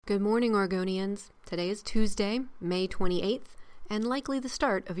Good morning, Oregonians. Today is Tuesday, May 28th, and likely the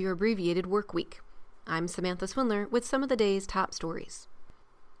start of your abbreviated work week. I'm Samantha Swindler with some of the day's top stories.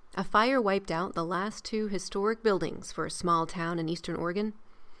 A fire wiped out the last two historic buildings for a small town in eastern Oregon.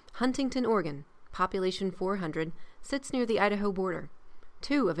 Huntington, Oregon, population 400, sits near the Idaho border.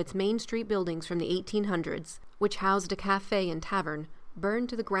 Two of its Main Street buildings from the 1800s, which housed a cafe and tavern, burned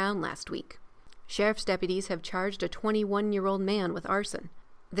to the ground last week. Sheriff's deputies have charged a 21-year-old man with arson.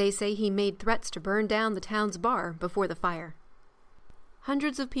 They say he made threats to burn down the town's bar before the fire.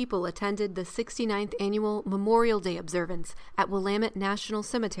 Hundreds of people attended the 69th annual Memorial Day observance at Willamette National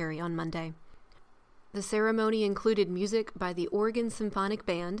Cemetery on Monday. The ceremony included music by the Oregon Symphonic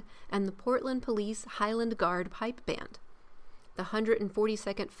Band and the Portland Police Highland Guard Pipe Band. The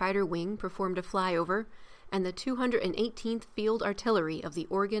 142nd Fighter Wing performed a flyover, and the 218th Field Artillery of the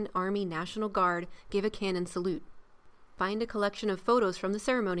Oregon Army National Guard gave a cannon salute. Find a collection of photos from the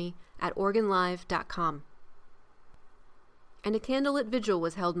ceremony at OregonLive.com. And a candlelit vigil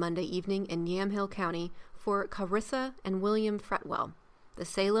was held Monday evening in Yamhill County for Carissa and William Fretwell, the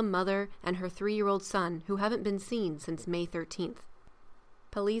Salem mother and her 3-year-old son who haven't been seen since May 13th.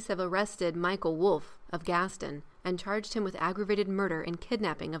 Police have arrested Michael Wolf of Gaston and charged him with aggravated murder and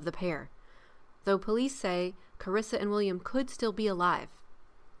kidnapping of the pair, though police say Carissa and William could still be alive.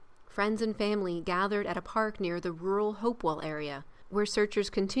 Friends and family gathered at a park near the rural Hopewell area, where searchers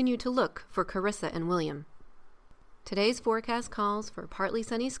continue to look for Carissa and William. Today's forecast calls for partly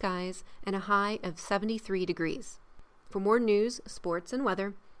sunny skies and a high of 73 degrees. For more news, sports, and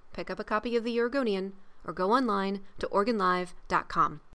weather, pick up a copy of the Oregonian or go online to OregonLive.com.